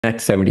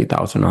net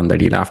 70,000 on the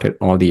deal after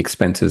all the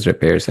expenses,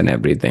 repairs, and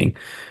everything.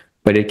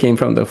 But it came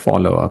from the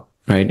follow-up,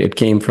 right? It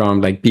came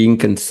from like being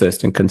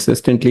consistent,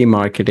 consistently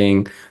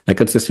marketing, like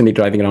consistently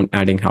driving around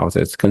adding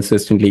houses,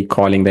 consistently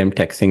calling them,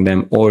 texting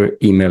them, or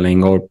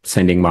emailing or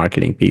sending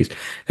marketing piece.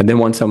 And then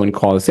once someone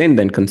calls in,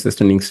 then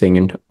consistently staying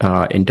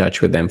in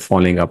touch with them,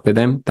 following up with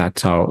them.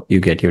 That's how you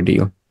get your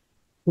deal.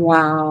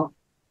 Wow,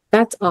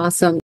 that's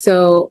awesome.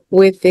 So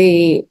with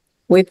a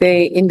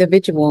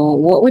individual,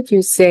 what would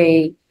you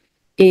say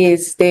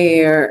is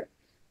their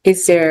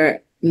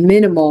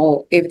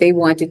minimal if they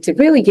wanted to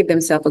really give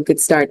themselves a good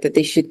start that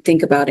they should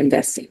think about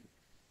investing?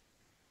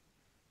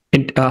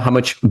 And how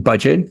much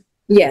budget?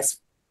 Yes,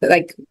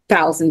 like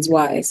thousands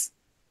wise.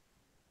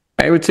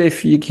 I would say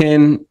if you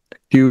can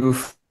do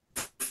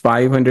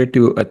 500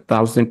 to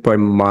 1,000 per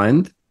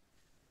month,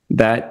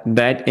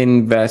 that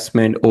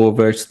investment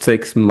over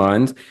 6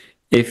 months,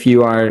 if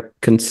you are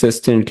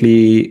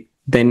consistently,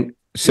 then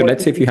so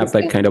let's say if you have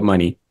that kind of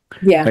money,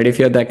 Yeah, right? If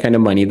you have that kind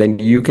of money, then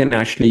you can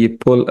actually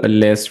pull a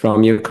list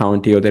from your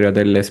county, or there are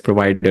other list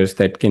providers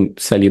that can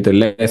sell you the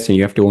list, and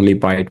you have to only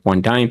buy it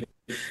one time.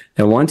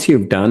 And once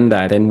you've done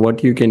that, then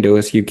what you can do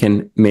is you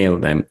can mail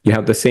them. You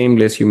have the same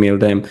list, you mail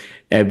them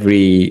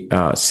every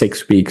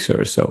 6 weeks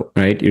or so,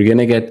 right? You're going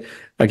to get,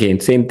 again,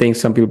 same thing.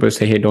 Some people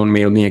say, hey, don't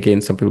mail me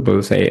again. Some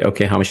people say,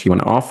 okay, how much do you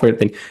want to offer?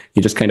 Then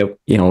you just kind of,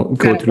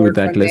 go through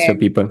that list of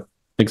people.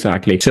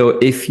 Exactly. So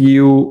if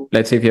you,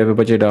 let's say if you have a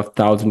budget of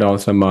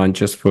 $1,000 a month,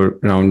 just for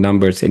round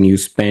numbers, and you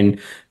spend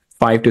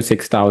 5 to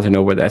 6,000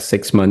 over that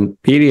 6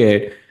 month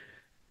period,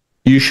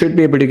 you should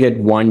be able to get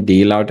one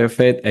deal out of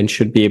it and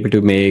should be able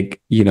to make,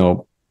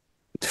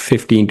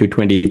 15 to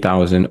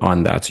 20,000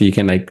 on that. So you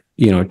can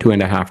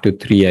 2.5 to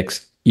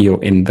 3x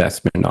your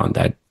investment on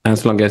that,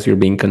 as long as you're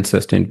being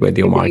consistent with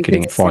your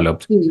marketing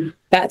follow-ups.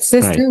 that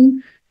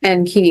system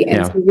and key.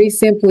 And Yeah. so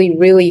Simply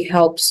really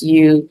helps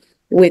you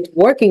with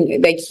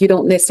working. Like you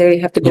don't necessarily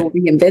have to go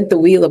reinvent the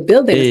wheel of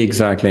building.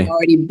 Exactly. It's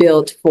already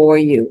built for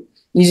you.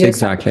 You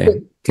just have to Exactly.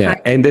 put Yeah.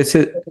 time And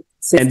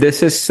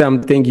this is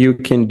something you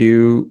can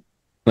do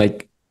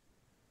like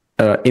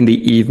in the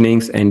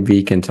evenings and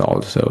weekends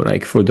also,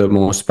 like for the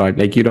most part.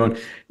 Like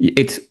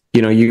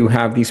you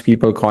have these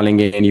people calling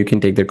in, you can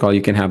take their call,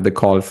 you can have the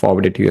call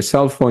forwarded to your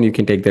cell phone, you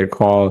can take their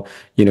call,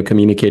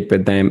 communicate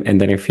with them,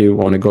 and then if you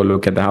want to go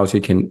look at the house,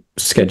 you can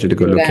schedule to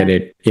go look at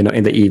it,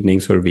 in the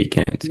evenings or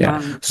weekends. Yeah.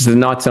 Wow. So it's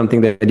not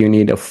something that you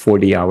need a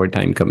 40-hour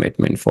time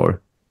commitment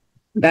for.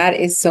 That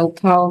is so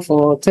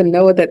powerful to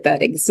know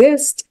that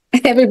exists.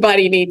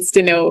 Everybody needs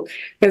to know,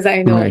 because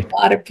I know Right. a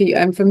lot of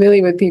people, I'm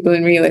familiar with people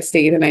in real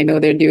estate, and I know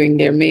they're doing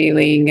their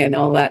mailing and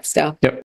all that stuff. Yep.